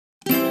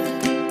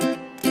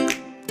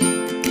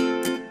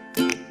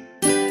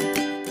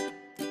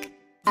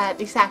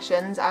These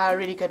sessions are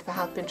really good for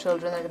helping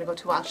children that are going to go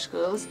to Welsh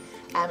schools.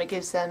 It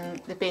gives them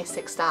the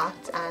basic start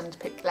and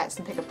lets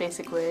them pick up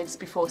basic words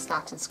before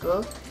starting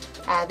school.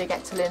 They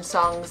get to learn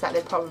songs that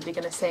they're probably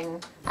going to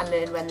sing and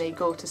learn when they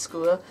go to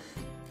school.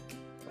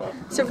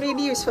 It's a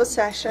really useful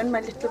session. My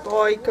little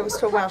boy goes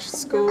to a Welsh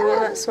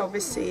school, so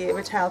obviously it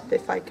would help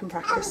if I can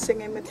practice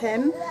singing with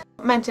him.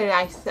 Mentrau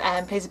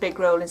Iaith plays a big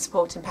role in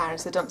supporting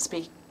parents that don't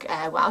speak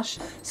Welsh,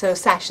 so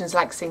sessions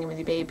like Singing with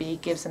Your Baby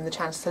gives them the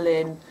chance to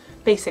learn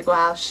basic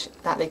Welsh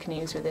that they can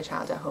use with their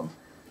child at home.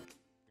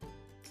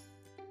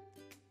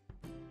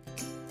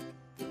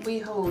 We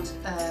hold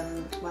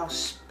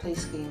Welsh play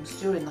schemes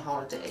during the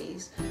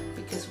holidays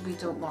because we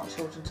don't want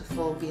children to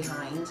fall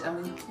behind,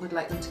 and we would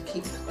like them to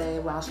keep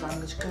their Welsh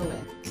language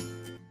going.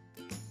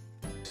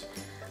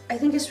 I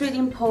think it's really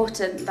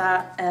important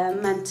that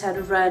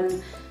Menter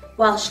run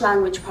Welsh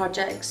language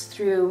projects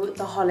through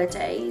the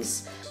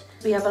holidays.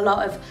 We have a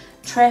lot of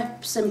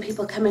trips and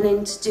people coming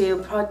in to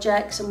do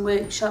projects and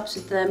workshops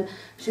with them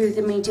through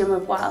the medium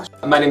of Welsh.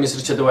 My name is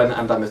Richard Owen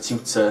and I'm a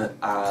tutor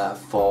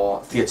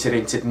for Theatr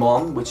Oriented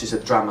Mon, which is a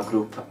drama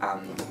group,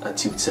 and a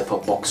tutor for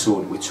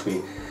Boxoon, which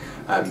we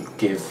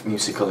give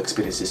musical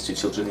experiences to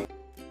children.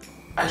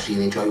 I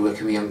really enjoy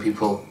working with young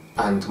people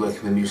and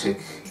working with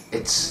music.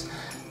 It's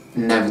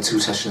never two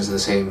sessions are the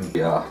same.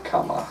 Yeah,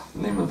 Camera.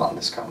 Name of the band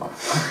is Camera.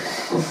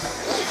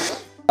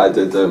 I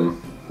did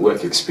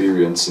work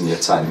experience in year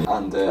 10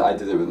 and I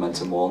did it with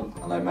Mentor Mon,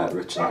 and I met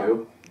Rich and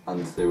Hugh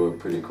and they were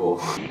pretty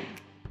cool.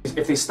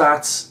 If they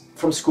start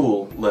from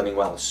school learning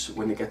Welsh,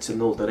 when they get to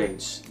an older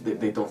age,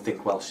 they don't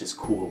think Welsh is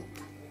cool.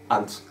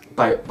 And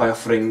by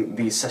offering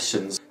these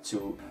sessions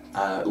to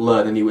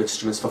learn a new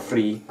instruments for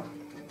free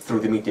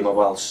through the medium of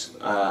Welsh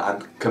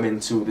and come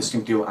into the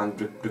studio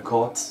and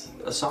record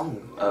a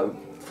song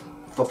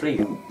for free,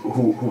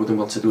 who wouldn't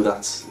want to do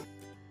that?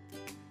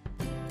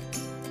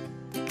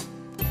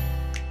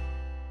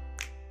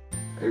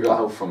 I got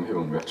help from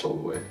Hugh and Rich all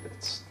the way.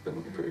 It's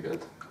been pretty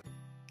good.